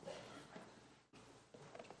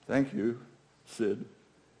Thank you, Sid.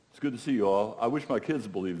 It's good to see you all. I wish my kids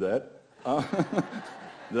believed that, that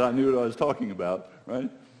I knew what I was talking about, right?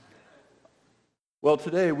 Well,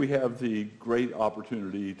 today we have the great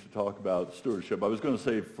opportunity to talk about stewardship. I was going to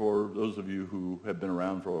say, for those of you who have been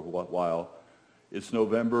around for a while, it's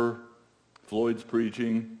November, Floyd's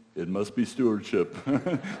preaching, it must be stewardship.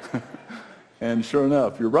 And sure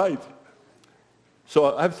enough, you're right.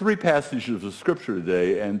 So I have three passages of Scripture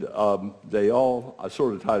today, and they all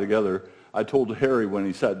sort of tie together. I told Harry when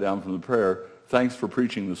he sat down from the prayer, thanks for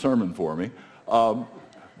preaching the sermon for me.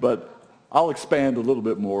 But I'll expand a little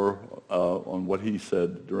bit more on what he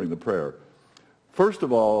said during the prayer. First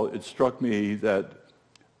of all, it struck me that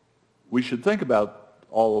we should think about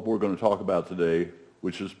all of what we're going to talk about today,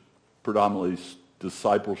 which is predominantly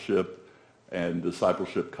discipleship and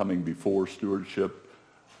discipleship coming before stewardship.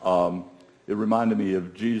 It reminded me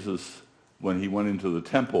of Jesus when he went into the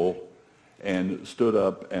temple and stood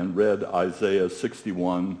up and read Isaiah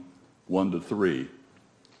 61, 1-3,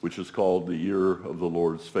 which is called the year of the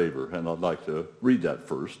Lord's favor. And I'd like to read that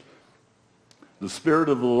first. The Spirit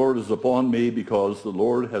of the Lord is upon me because the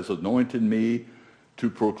Lord has anointed me to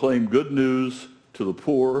proclaim good news to the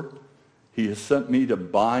poor. He has sent me to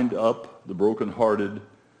bind up the brokenhearted,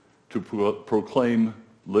 to proclaim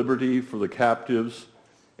liberty for the captives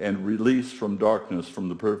and release from darkness for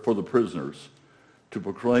the prisoners, to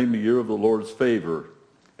proclaim the year of the Lord's favor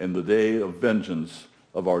and the day of vengeance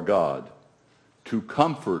of our God, to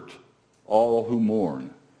comfort all who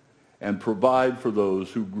mourn and provide for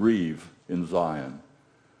those who grieve in Zion,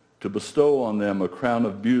 to bestow on them a crown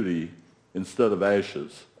of beauty instead of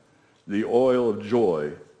ashes, the oil of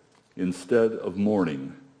joy instead of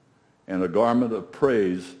mourning, and a garment of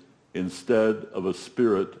praise instead of a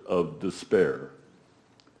spirit of despair.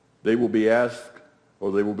 They will be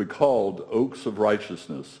called oaks of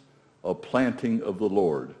righteousness, a planting of the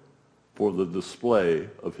Lord for the display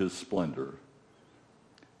of his splendor.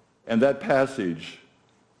 And that passage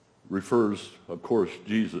refers, of course,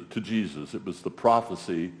 to Jesus. It was the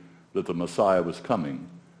prophecy that the Messiah was coming.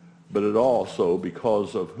 But it also,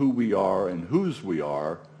 because of who we are and whose we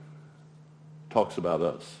are, talks about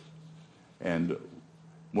us. And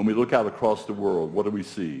when we look out across the world, what do we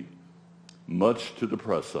see? Much to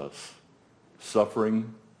depress us.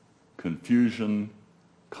 Suffering, confusion,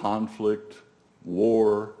 conflict,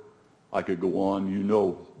 war. I could go on. You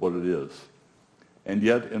know what it is. And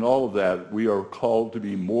yet, in all of that, we are called to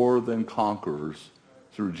be more than conquerors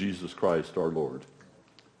through Jesus Christ our Lord.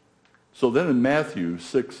 So then in Matthew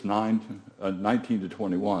 6,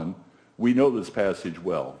 19-21, we know this passage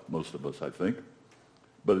well, most of us, I think,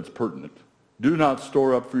 but it's pertinent. Do not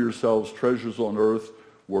store up for yourselves treasures on earth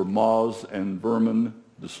where moths and vermin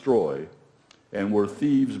destroy, and where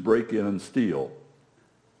thieves break in and steal.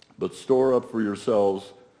 But store up for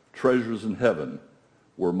yourselves treasures in heaven,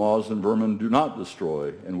 where moths and vermin do not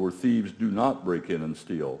destroy, and where thieves do not break in and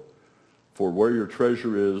steal. For where your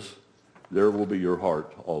treasure is, there will be your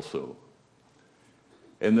heart also.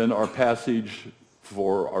 And then our passage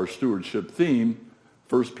for our stewardship theme,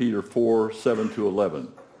 1 Peter 4, 7-11.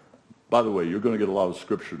 By the way, you're going to get a lot of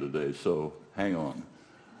scripture today, so hang on.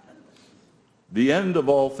 The end of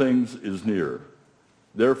all things is near.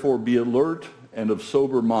 Therefore be alert and of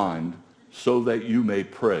sober mind so that you may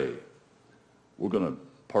pray. We're going to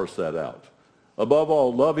parse that out. Above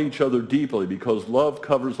all, love each other deeply because love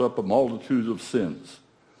covers up a multitude of sins.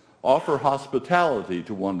 Offer hospitality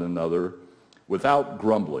to one another without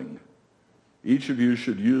grumbling. Each of you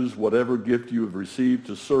should use whatever gift you have received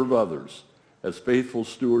to serve others as faithful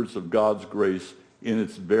stewards of God's grace in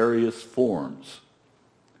its various forms.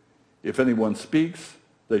 If anyone speaks,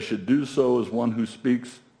 they should do so as one who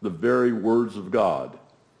speaks the very words of God.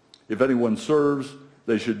 If anyone serves,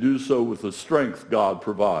 they should do so with the strength God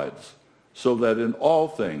provides, so that in all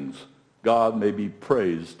things God may be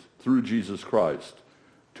praised through Jesus Christ.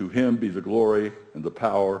 To him be the glory and the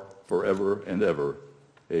power forever and ever.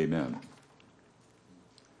 Amen.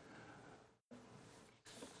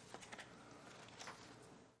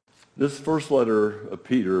 This first letter of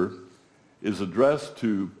Peter is addressed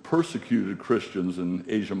to persecuted Christians in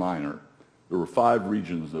Asia Minor. There were 5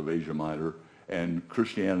 regions of Asia Minor, and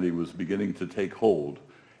Christianity was beginning to take hold,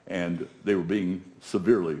 and they were being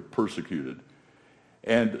severely persecuted.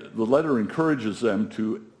 And the letter encourages them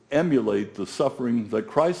to emulate the suffering that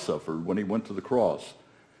Christ suffered when he went to the cross,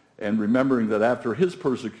 and remembering that after his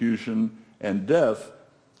persecution and death,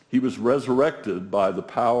 he was resurrected by the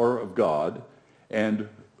power of God and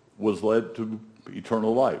was led to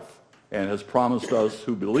eternal life, and has promised us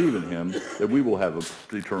who believe in him that we will have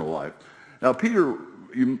eternal life. Now, Peter,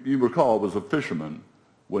 you recall, was a fisherman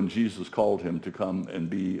when Jesus called him to come and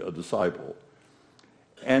be a disciple.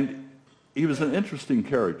 And he was an interesting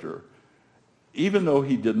character. Even though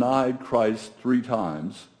he denied Christ 3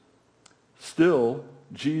 times, still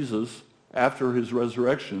Jesus, after his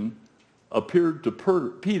resurrection, appeared to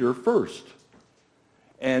Peter first.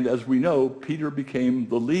 And as we know, Peter became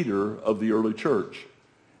the leader of the early church.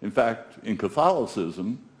 In fact, in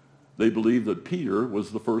Catholicism, they believe that Peter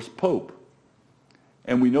was the first pope.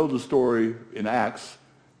 And we know the story in Acts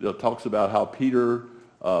that talks about how Peter,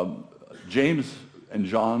 James and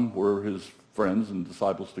John were his friends and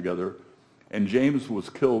disciples together, and James was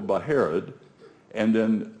killed by Herod, and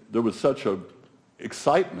then there was such a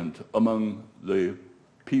excitement among the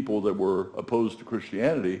people that were opposed to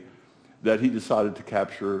Christianity that he decided to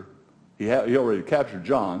capture, he already captured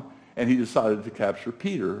John, and he decided to capture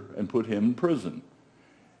Peter and put him in prison.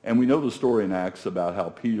 And we know the story in Acts about how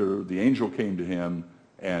Peter, the angel came to him,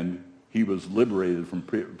 and he was liberated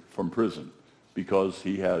from prison because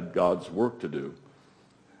he had God's work to do.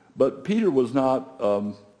 But Peter was not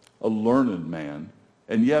a learned man,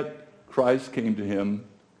 and yet Christ came to him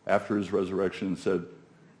after his resurrection and said,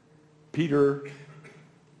 Peter,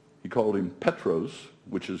 he called him Petros,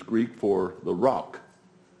 which is Greek for the rock.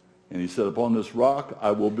 And he said, upon this rock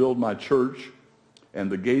I will build my church,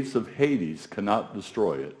 and the gates of Hades cannot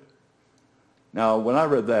destroy it. Now, when I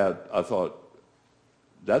read that, I thought,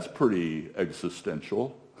 that's pretty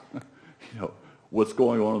existential. What's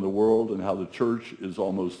going on in the world and how the church is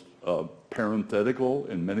almost parenthetical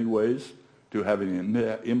in many ways to having an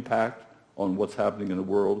impact on what's happening in the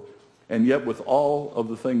world. And yet with all of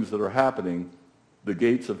the things that are happening, the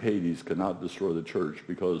gates of Hades cannot destroy the church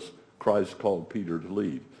because Christ called Peter to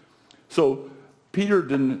lead. So Peter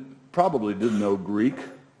probably didn't know Greek,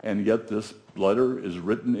 and yet this letter is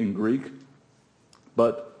written in Greek.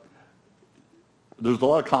 But there's a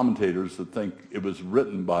lot of commentators that think it was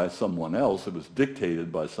written by someone else. It was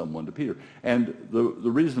dictated by someone to Peter. And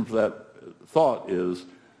the reason for that thought is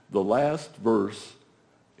the last verse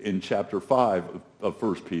in chapter 5 of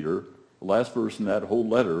 1 Peter, the last verse in that whole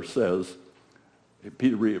letter says,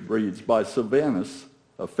 Peter reads, by Silvanus,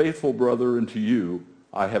 a faithful brother unto you,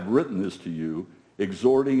 I have written this to you,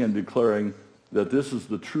 exhorting and declaring that this is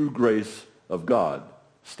the true grace of God.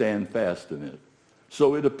 Stand fast in it.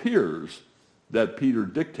 So it appears that Peter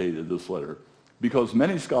dictated this letter, because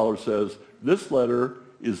many scholars says this letter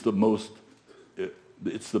is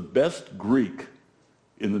it's the best Greek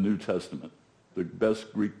in the New Testament, the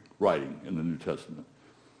best Greek writing in the New Testament.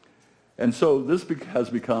 And so this has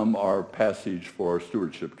become our passage for our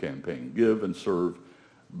stewardship campaign, give and serve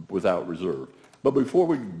without reserve. But before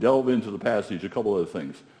we delve into the passage, a couple other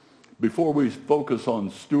things. Before we focus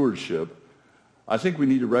on stewardship, I think we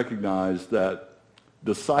need to recognize that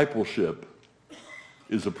discipleship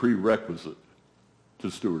is a prerequisite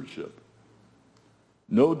to stewardship.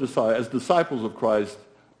 As disciples of Christ,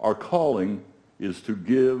 our calling is to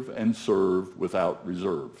give and serve without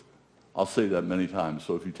reserve. I'll say that many times,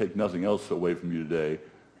 so if you take nothing else away from you today,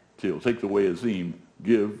 take the way Azim,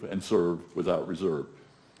 give and serve without reserve.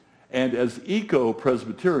 And as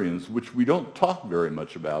eco-Presbyterians, which we don't talk very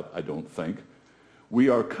much about, I don't think, we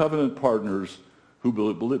are covenant partners who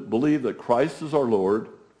believe that Christ is our Lord,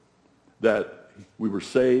 that we were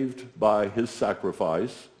saved by his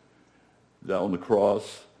sacrifice, that on the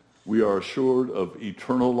cross we are assured of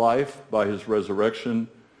eternal life by his resurrection,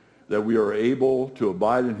 that we are able to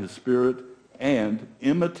abide in his Spirit and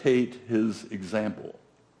imitate his example.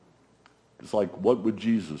 It's like, what would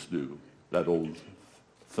Jesus do? That old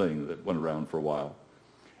thing that went around for a while.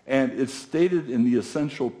 And it's stated in the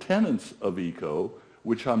essential tenets of ECO,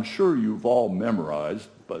 which I'm sure you've all memorized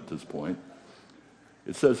at this point.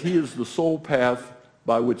 It says, he is the sole path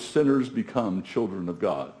by which sinners become children of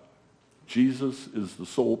God. Jesus is the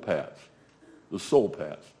sole path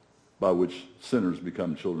by which sinners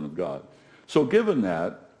become children of God. So given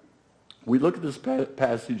that, we look at this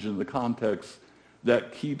passage in the context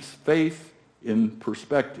that keeps faith in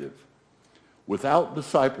perspective. Without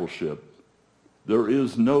discipleship, there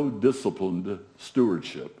is no disciplined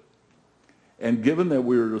stewardship. And given that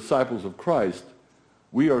we are disciples of Christ,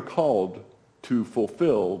 we are called to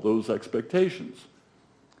fulfill those expectations.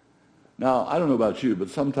 Now, I don't know about you, but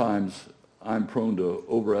sometimes I'm prone to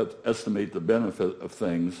overestimate the benefit of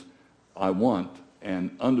things I want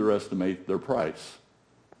and underestimate their price.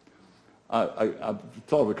 I've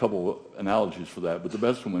thought of a couple of analogies for that, but the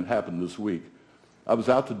best one happened this week. I was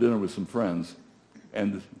out to dinner with some friends,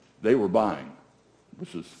 and they were buying,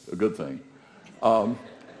 which is a good thing.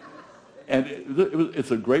 And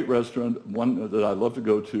it's a great restaurant, one that I love to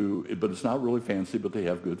go to, but it's not really fancy, but they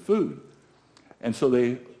have good food. And so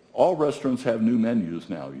they all restaurants have new menus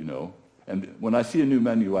now, you know. And when I see a new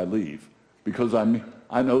menu, I leave because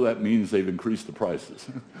I know that means they've increased the prices.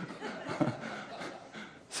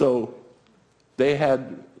 So they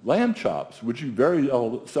had lamb chops, which you very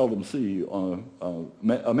seldom see on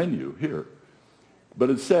a menu here. But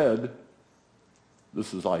it said,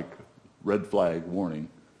 this is like red flag warning,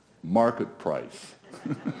 market price,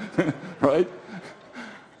 right?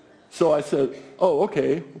 So I said, oh,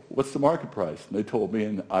 okay, what's the market price? And they told me,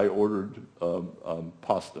 and I ordered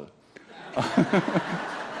pasta.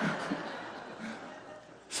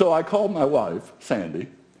 So I called my wife, Sandy,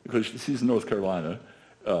 because she's in North Carolina.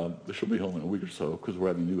 She'll be home in a week or so because we're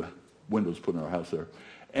having new windows put in our house there.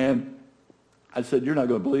 And I said, you're not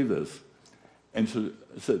going to believe this. And so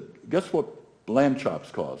I said, guess what lamb chops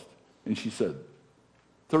cost? And she said,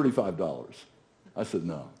 $35. I said,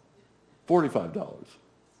 no. $45.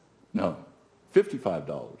 No.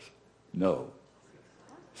 $55. No.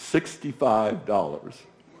 $65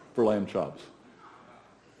 for lamb chops.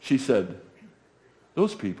 She said,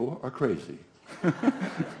 those people are crazy.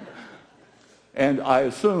 And I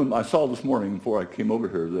saw this morning before I came over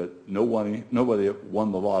here that nobody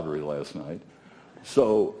won the lottery last night.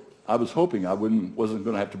 So I was hoping I wasn't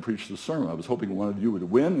going to have to preach the sermon. I was hoping one of you would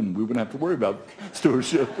win and we wouldn't have to worry about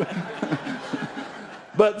stewardship.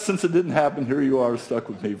 But since it didn't happen, here you are stuck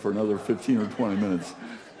with me for another 15 or 20 minutes.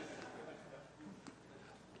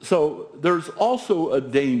 So there's also a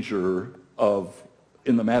danger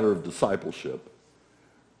in the matter of discipleship.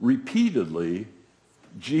 Repeatedly,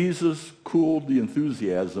 Jesus cooled the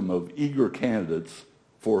enthusiasm of eager candidates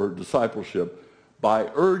for discipleship by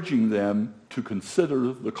urging them to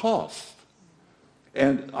consider the cost.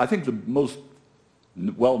 And I think the most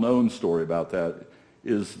well-known story about that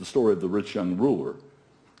is the story of the rich young ruler.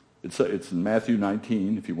 It's in Matthew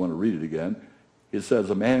 19, if you want to read it again. It says,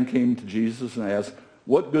 a man came to Jesus and asked,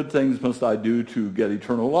 what good things must I do to get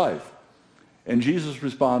eternal life? And Jesus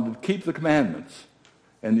responded, keep the commandments.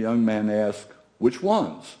 And the young man asked, which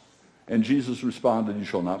ones? And Jesus responded, you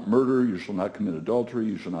shall not murder, you shall not commit adultery,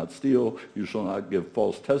 you shall not steal, you shall not give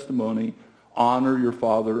false testimony, honor your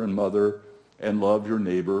father and mother, and love your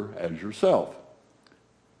neighbor as yourself.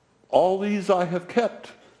 All these I have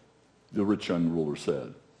kept, the rich young ruler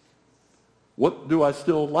said. What do I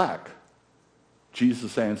still lack?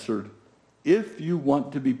 Jesus answered, if you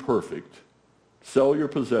want to be perfect, sell your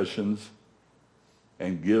possessions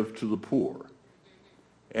and give to the poor,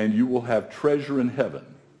 and you will have treasure in heaven.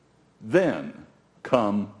 Then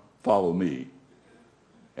come follow me.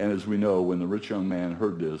 And as we know, when the rich young man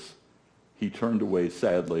heard this, he turned away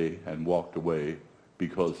sadly and walked away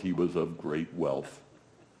because he was of great wealth.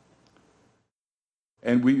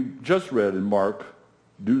 And we just read in Mark,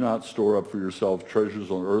 do not store up for yourself treasures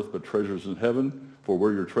on earth, but treasures in heaven, for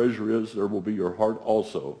where your treasure is, there will be your heart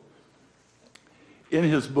also. In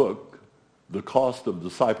his book, The Cost of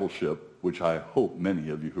Discipleship, which I hope many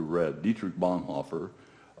of you who read, Dietrich Bonhoeffer,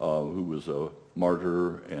 who was a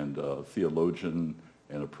martyr and a theologian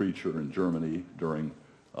and a preacher in Germany during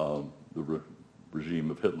the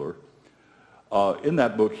regime of Hitler. In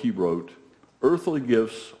that book he wrote, earthly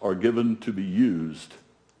gifts are given to be used,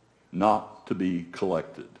 not to be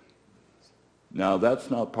collected. Now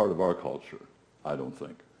that's not part of our culture, I don't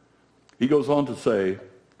think. He goes on to say,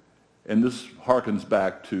 and this harkens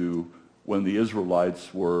back to when the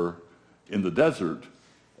Israelites were in the desert,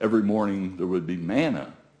 every morning there would be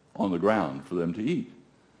manna on the ground for them to eat.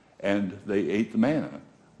 And they ate the manna.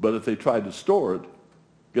 But if they tried to store it,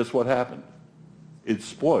 guess what happened? It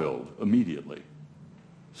spoiled immediately.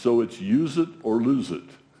 So it's use it or lose it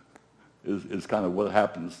is kind of what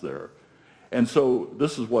happens there. And so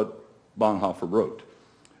this is what Bonhoeffer wrote.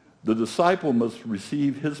 The disciple must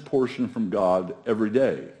receive his portion from God every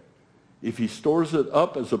day. If he stores it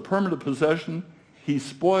up as a permanent possession, he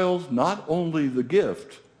spoils not only the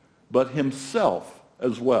gift, but himself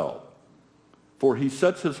as well. For he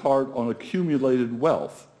sets his heart on accumulated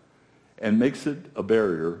wealth and makes it a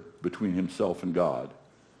barrier between himself and God.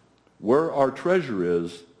 Where our treasure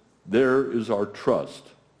is, there is our trust,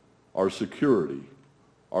 our security,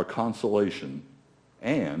 our consolation,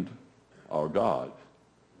 and our God.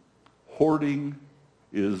 Hoarding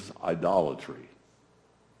is idolatry.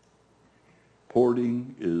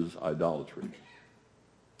 Hoarding is idolatry.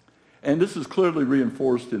 And this is clearly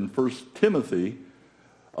reinforced in 1 Timothy,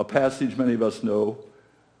 a passage many of us know,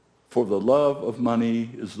 for the love of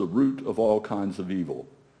money is the root of all kinds of evil.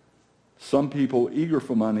 Some people eager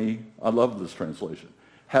for money, I love this translation,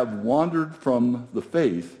 have wandered from the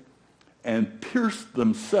faith and pierced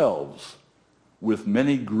themselves with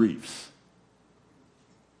many griefs.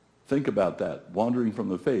 Think about that, wandering from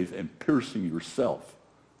the faith and piercing yourself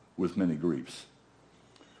with many griefs.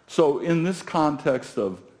 So in this context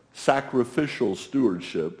of sacrificial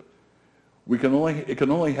stewardship, it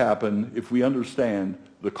can only happen if we understand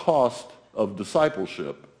the cost of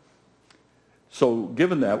discipleship. So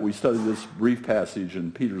given that, we study this brief passage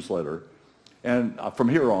in Peter's letter. And from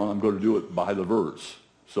here on, I'm going to do it by the verse.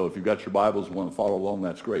 So if you've got your Bibles and want to follow along,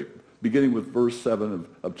 that's great. Beginning with verse 7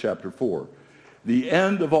 of chapter 4. The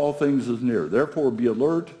end of all things is near. Therefore be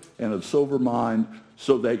alert and of sober mind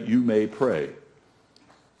so that you may pray.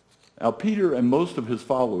 Now Peter and most of his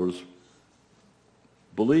followers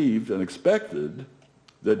believed and expected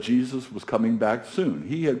that Jesus was coming back soon.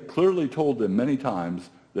 He had clearly told them many times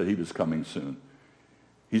that he was coming soon.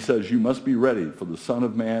 He says, you must be ready, for the Son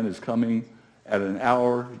of Man is coming at an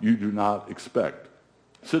hour you do not expect.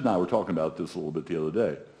 Sid and I were talking about this a little bit the other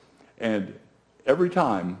day. And every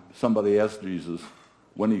time somebody asks Jesus,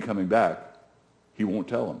 when are you coming back, he won't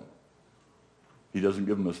tell them. He doesn't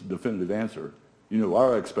give them a definitive answer. You know,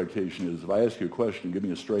 our expectation is if I ask you a question, give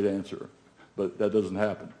me a straight answer. But that doesn't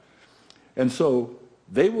happen. And so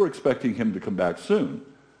they were expecting him to come back soon.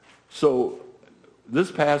 So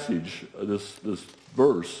this passage, this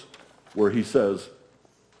verse where he says,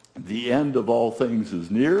 the end of all things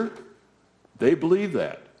is near, they believe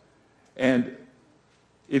that. And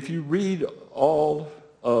if you read all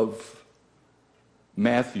of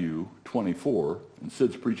Matthew 24, and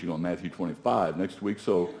Sid's preaching on Matthew 25 next week,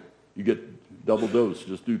 so you get double dose.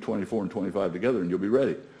 Just do 24 and 25 together and you'll be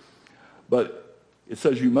ready. But it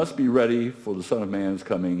says you must be ready for the Son of Man is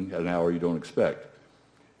coming at an hour you don't expect.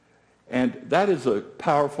 And that is a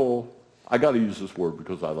powerful, I got to use this word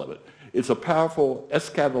because I love it. It's a powerful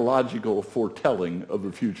eschatological foretelling of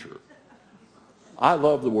the future. I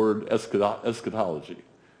love the word eschatology.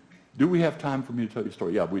 Do we have time for me to tell you a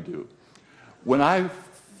story? Yeah, we do. When I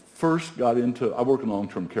first got into, I worked in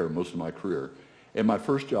long-term care most of my career, and my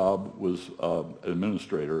first job was an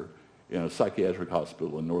administrator in a psychiatric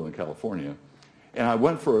hospital in Northern California. And I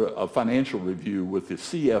went for a financial review with the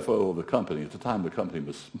CFO of the company. At the time, the company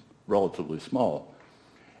was relatively small.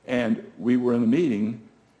 And we were in a meeting,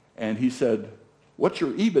 and he said, what's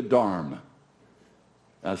your EBITDARM?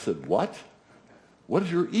 And I said, what? What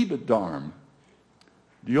is your EBITDARM?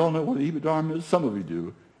 Do you all know what EBITDARM is? Some of you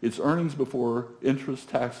do. It's earnings before interest,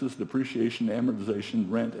 taxes, depreciation,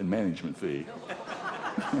 amortization, rent, and management fee.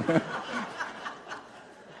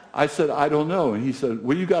 I said, I don't know. And he said,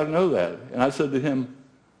 well, you got to know that. And I said to him,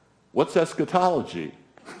 what's eschatology?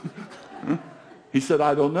 He said,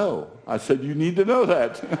 I don't know. I said, you need to know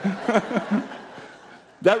that.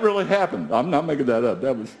 That really happened. I'm not making that up.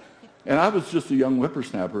 And I was just a young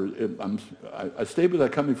whippersnapper. I stayed with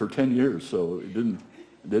that company for 10 years, so it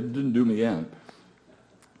didn't do me in.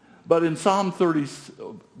 But in Psalm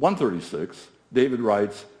 136, David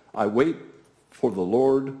writes, I wait for the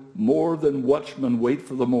Lord more than watchmen wait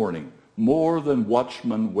for the morning. More than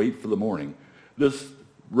watchmen wait for the morning. This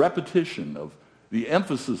repetition of the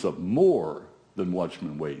emphasis of more than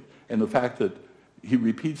watchmen wait, and the fact that he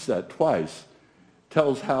repeats that twice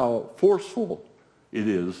tells how forceful it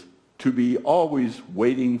is to be always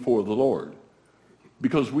waiting for the Lord.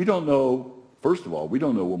 Because we don't know, first of all, we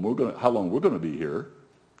don't know how long we're going to be here,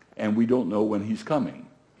 and we don't know when he's coming.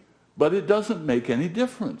 But it doesn't make any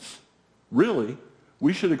difference. Really,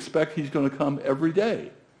 we should expect he's going to come every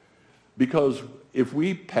day. Because if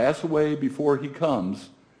we pass away before he comes,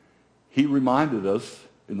 he reminded us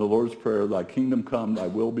in the Lord's Prayer, thy kingdom come, thy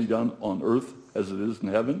will be done on earth as it is in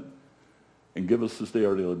heaven, and give us this day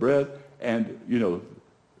our daily bread. And,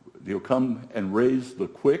 he'll come and raise the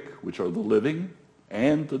quick, which are the living,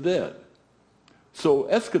 and the dead. So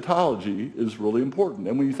eschatology is really important.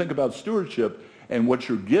 And when you think about stewardship and what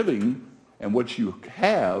you're giving and what you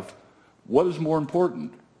have, what is more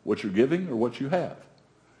important, what you're giving or what you have?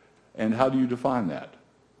 And how do you define that?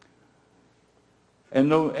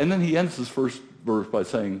 And then he ends this first verse by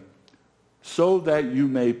saying, so that you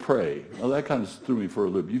may pray. Now that kind of threw me for a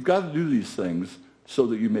loop. You've got to do these things so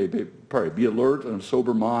that you may pray. Be alert and of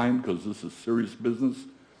sober mind, because this is serious business.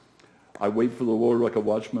 I wait for the Lord like a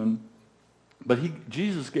watchman. But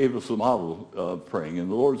Jesus gave us a model of praying in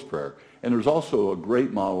the Lord's Prayer. And there's also a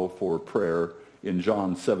great model for prayer in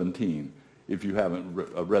John 17. If you haven't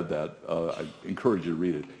read that, I encourage you to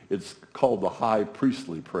read it. It's called the High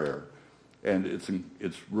Priestly Prayer. And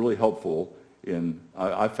it's really helpful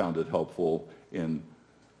I found it helpful in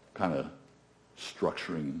kind of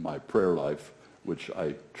structuring my prayer life, which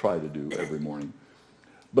I try to do every morning.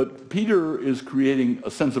 But Peter is creating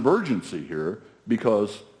a sense of urgency here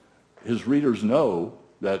because his readers know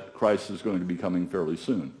that Christ is going to be coming fairly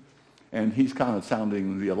soon. And he's kind of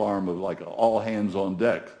sounding the alarm of like all hands on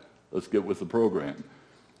deck. Let's get with the program.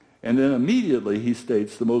 And then immediately he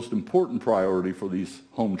states the most important priority for these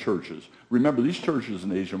home churches. Remember, these churches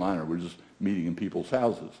in Asia Minor were just meeting in people's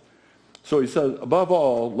houses. So he says, above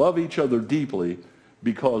all, love each other deeply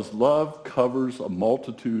because love covers a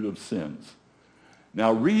multitude of sins.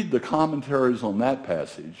 Now read the commentaries on that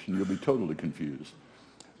passage and you'll be totally confused.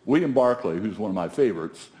 William Barclay, who's one of my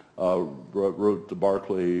favorites, wrote the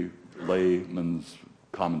Barclay Layman's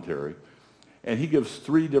Commentary. And he gives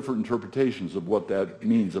three different interpretations of what that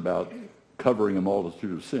means about covering a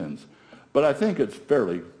multitude of sins. But I think it's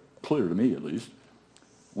fairly clear to me, at least.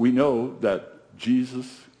 We know that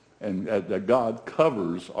Jesus and that God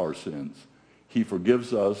covers our sins. He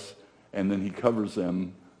forgives us, and then he covers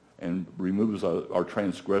them and removes our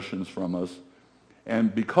transgressions from us.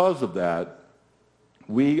 And because of that,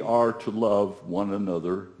 we are to love one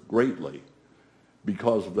another greatly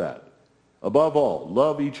because of that. Above all,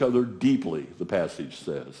 love each other deeply, the passage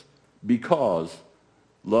says, because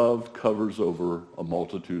love covers over a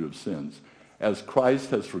multitude of sins. As Christ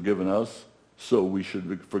has forgiven us, so we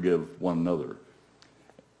should forgive one another.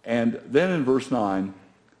 And then in verse 9,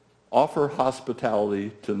 offer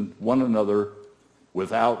hospitality to one another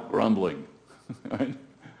without grumbling. Right?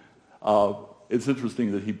 It's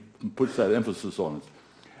interesting that he puts that emphasis on it.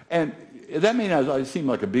 And that may not seem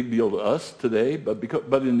like a big deal to us today,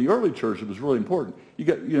 but in the early church it was really important.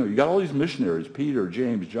 You got all these missionaries, Peter,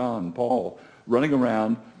 James, John, Paul, running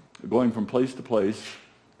around, going from place to place,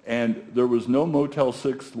 and there was no Motel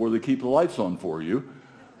 6 where they keep the lights on for you,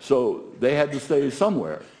 so they had to stay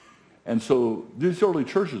somewhere. And so these early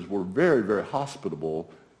churches were very, very hospitable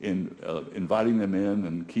in inviting them in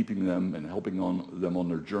and keeping them and helping them on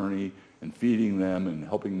their journey and feeding them and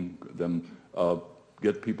helping them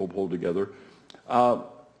get people pulled together. I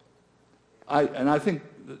think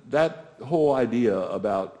that whole idea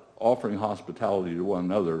about offering hospitality to one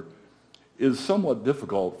another is somewhat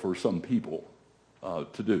difficult for some people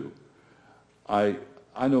to do. I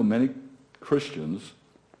know many Christians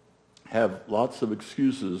have lots of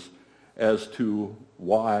excuses as to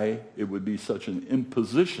why it would be such an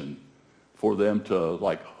imposition for them to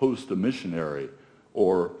like host a missionary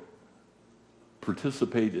or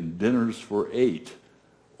participate in dinners for 8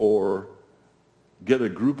 or get a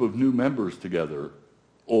group of new members together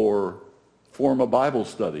or form a Bible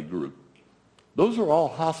study group. Those are all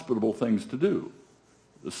hospitable things to do.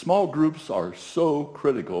 The small groups are so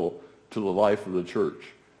critical to the life of the church.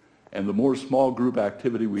 And the more small group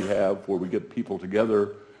activity we have where we get people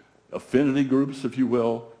together, affinity groups, if you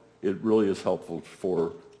will, it really is helpful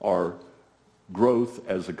for our growth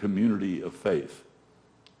as a community of faith.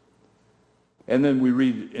 And then we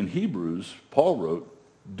read in Hebrews, Paul wrote,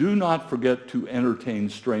 do not forget to entertain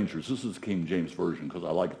strangers. This is the King James Version because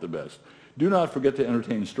I like it the best. Do not forget to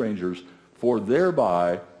entertain strangers, for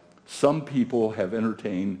thereby some people have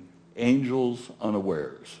entertained angels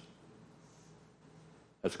unawares.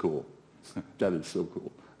 That's cool. That is so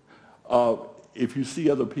cool. If you see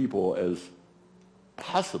other people as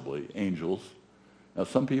possibly angels, now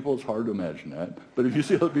some people it's hard to imagine that, but if you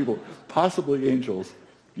see other people possibly angels,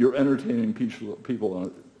 you're entertaining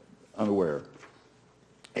people unaware.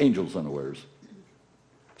 Angels unawares.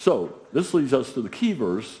 So this leads us to the key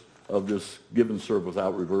verse of this give and serve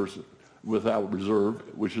without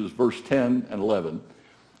reserve, which is verse 10 and 11.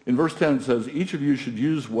 In verse 10 it says, each of you should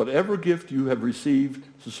use whatever gift you have received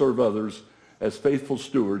to serve others as faithful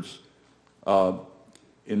stewards of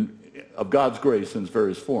God's grace in its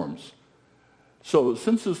various forms. So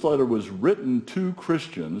since this letter was written to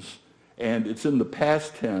Christians, and it's in the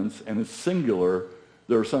past tense, and it's singular,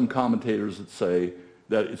 there are some commentators that say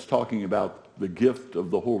that it's talking about the gift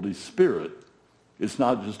of the Holy Spirit. It's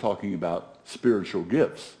not just talking about spiritual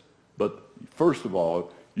gifts. But first of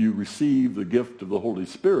all, you receive the gift of the Holy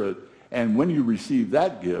Spirit, and when you receive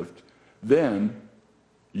that gift, then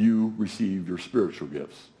you receive your spiritual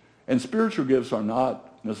gifts. And spiritual gifts are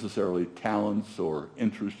not necessarily talents or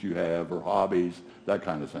interests you have or hobbies, that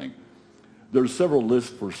kind of thing. There's several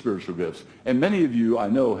lists for spiritual gifts. And many of you, I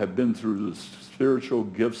know, have been through the spiritual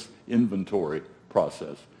gifts inventory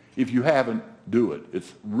process. If you haven't, do it.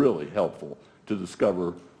 It's really helpful to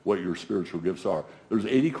discover what your spiritual gifts are. There's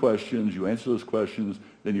 80 questions. You answer those questions,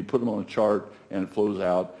 then you put them on a chart, and it flows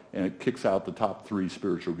out, and it kicks out the top 3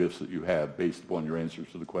 spiritual gifts that you have based upon your answers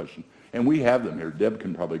to the question. And we have them here. Deb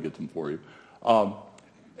can probably get them for you.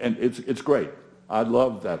 And it's great. I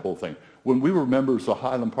love that whole thing. When we were members of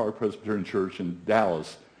Highland Park Presbyterian Church in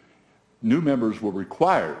Dallas, new members were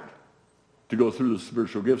required to go through the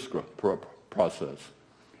spiritual gifts process.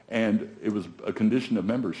 And it was a condition of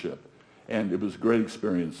membership. And it was a great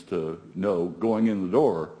experience to know, going in the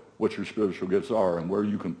door, what your spiritual gifts are and where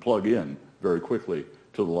you can plug in very quickly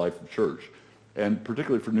to the life of church. And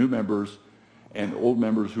particularly for new members and old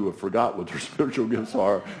members who have forgot what their spiritual gifts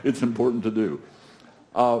are, it's important to do.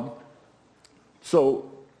 So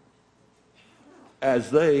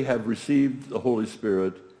as they have received the Holy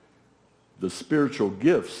Spirit, the spiritual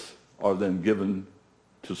gifts are then given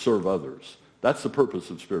to serve others. That's the purpose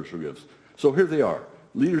of spiritual gifts. So here they are: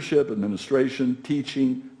 leadership, administration,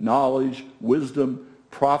 teaching, knowledge, wisdom,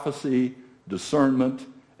 prophecy, discernment,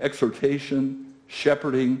 exhortation,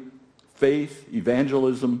 shepherding, faith,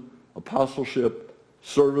 evangelism, apostleship,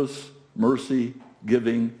 service, mercy,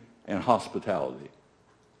 giving, and hospitality.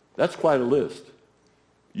 That's quite a list.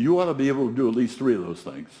 You ought to be able to do at least 3 of those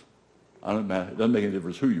things. It doesn't make any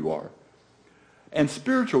difference who you are. And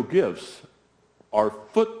spiritual gifts are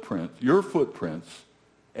your footprints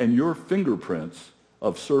and your fingerprints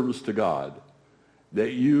of service to God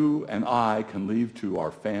that you and I can leave to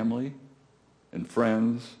our family and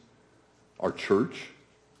friends, our church,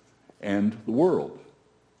 and the world,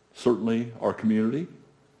 certainly our community.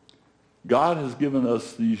 God has given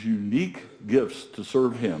us these unique gifts to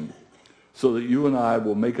serve him so that you and I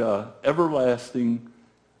will make an everlasting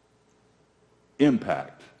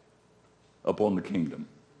impact upon the kingdom.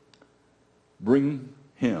 Bring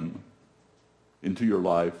him into your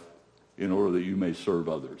life in order that you may serve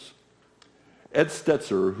others. Ed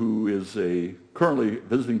Stetzer, who is a currently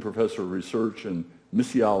visiting professor of research and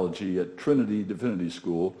missiology at Trinity Divinity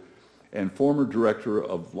School and former director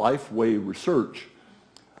of Lifeway Research,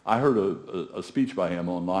 I heard a speech by him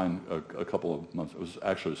online a couple of months. It was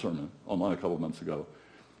actually a sermon online a couple of months ago.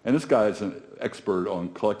 And this guy is an expert on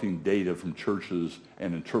collecting data from churches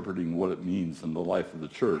and interpreting what it means in the life of the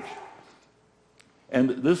church. And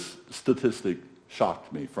this statistic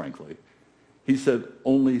shocked me, frankly. He said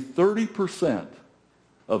only 30%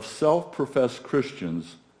 of self-professed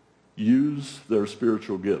Christians use their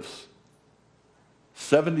spiritual gifts.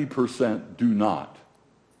 70% do not.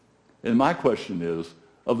 And my question is,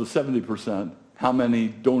 of the 70%, how many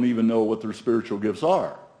don't even know what their spiritual gifts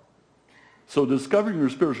are? So discovering your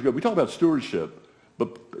spiritual gift, we talk about stewardship,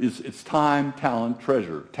 but it's time, talent,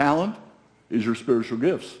 treasure. Talent is your spiritual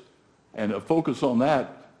gifts. And a focus on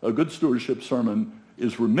that, a good stewardship sermon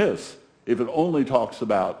is remiss if it only talks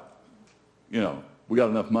about, we got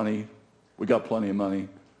enough money, we got plenty of money.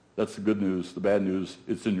 That's the good news. The bad news,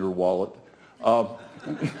 it's in your wallet.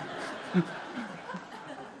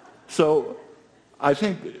 So I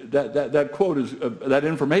think that quote is, that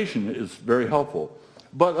information is very helpful.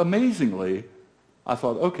 But amazingly, I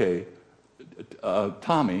thought, okay,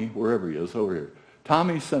 Tommy, wherever he is, over here.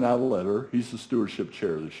 Tommy sent out a letter. He's the stewardship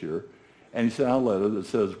chair this year. And he sent out a letter that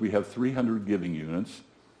says we have 300 giving units.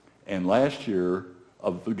 And last year,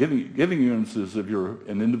 of the giving units is if you're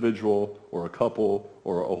an individual or a couple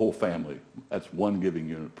or a whole family. That's one giving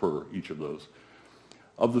unit per each of those.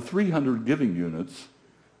 Of the 300 giving units,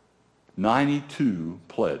 92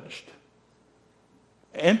 pledged.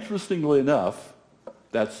 Interestingly enough,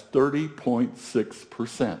 that's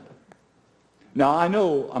 30.6%. Now, I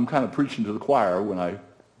know I'm kind of preaching to the choir when I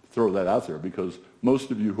throw that out there because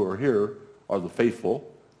most of you who are here are the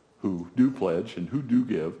faithful who do pledge and who do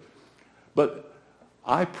give. But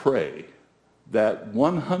I pray that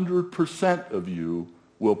 100% of you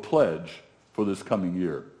will pledge for this coming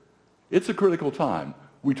year. It's a critical time.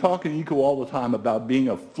 We talk in ECO all the time about being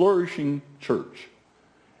a flourishing church.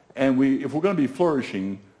 And if we're going to be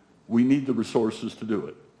flourishing, we need the resources to do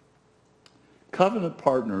it. Covenant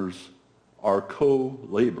partners are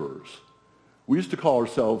co-laborers. We used to call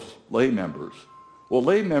ourselves lay members. Well,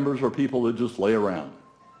 lay members are people that just lay around.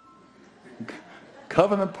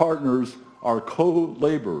 Covenant partners are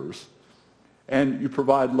co-laborers, and you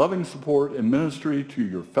provide loving support and ministry to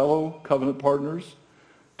your fellow covenant partners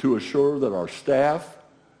to assure that our staff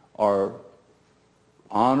are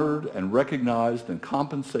honored and recognized and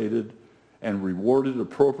compensated and rewarded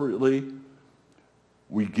appropriately.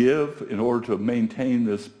 We give in order to maintain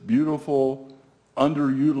this beautiful,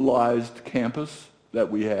 underutilized campus that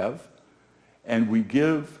we have, and we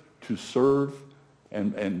give to serve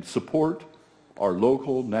and support our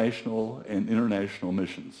local, national, and international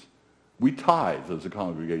missions. We tithe as a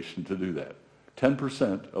congregation to do that.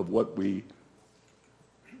 10% of what we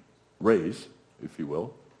raise, if you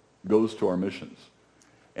will, goes to our missions.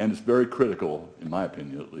 And it's very critical, in my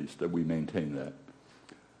opinion at least, that we maintain that.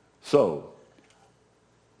 So,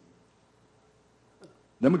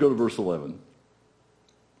 then we go to verse 11.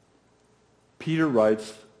 Peter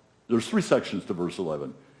writes, there's 3 sections to verse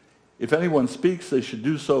 11. If anyone speaks, they should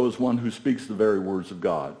do so as one who speaks the very words of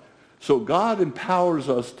God. So God empowers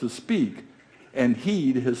us to speak and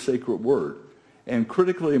heed his sacred word. And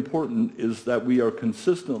critically important is that we are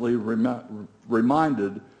consistently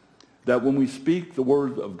reminded that when we speak the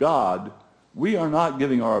word of God, we are not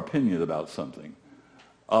giving our opinion about something.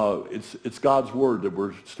 It's God's word that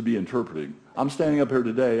we're to be interpreting. I'm standing up here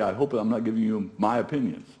today. I hope I'm not giving you my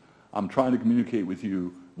opinions. I'm trying to communicate with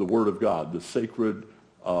you the word of God, the sacred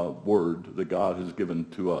word that God has given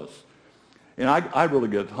to us. And I really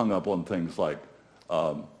get hung up on things like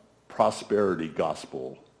prosperity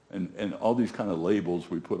gospel and all these kind of labels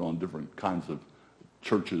we put on different kinds of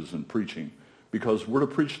churches and preaching, because we're to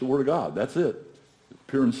preach the word of God. That's it.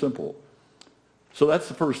 Pure and simple. So that's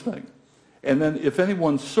the first thing. And then if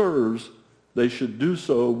anyone serves, they should do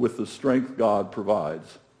so with the strength God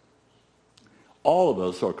provides. All of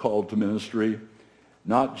us are called to ministry,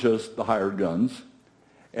 not just the hired guns,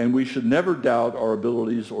 and we should never doubt our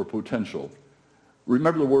abilities or potential.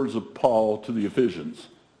 Remember the words of Paul to the Ephesians.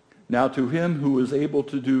 Now to him who is able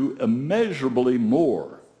to do immeasurably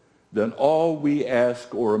more than all we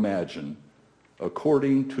ask or imagine,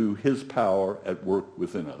 according to his power at work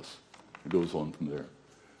within us. It goes on from there.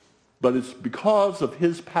 But it's because of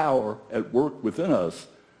his power at work within us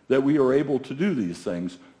that we are able to do these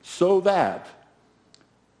things, so that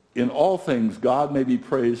in all things God may be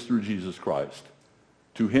praised through Jesus Christ.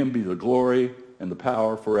 To him be the glory and the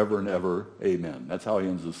power forever and ever. Amen. That's how he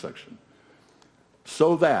ends this section.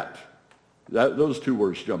 So that those two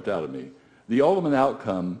words jumped out at me. The ultimate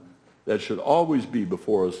outcome that should always be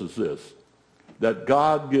before us is this: that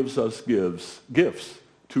God gives us gifts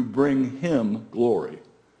to bring him glory,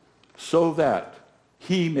 so that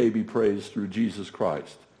he may be praised through Jesus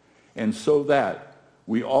Christ, and so that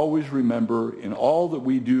we always remember in all that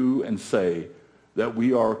we do and say that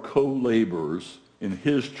we are co-laborers in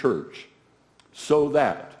his church, so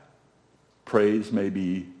that praise may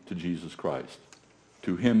be to Jesus Christ.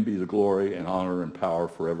 To him be the glory and honor and power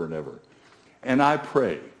forever and ever. And I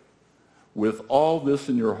pray, with all this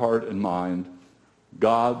in your heart and mind,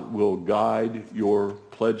 God will guide your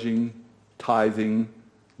pledging, tithing,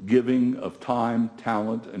 giving of time,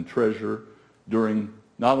 talent, and treasure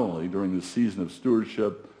not only during the season of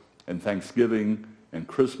stewardship and Thanksgiving and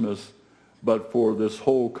Christmas, but for this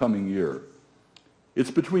whole coming year. It's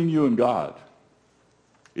between you and God.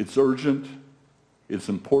 It's urgent, it's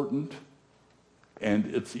important, and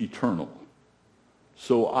it's eternal.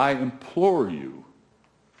 So I implore you,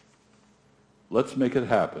 let's make it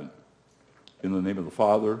happen. In the name of the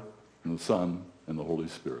Father, and the Son, and the Holy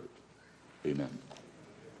Spirit. Amen.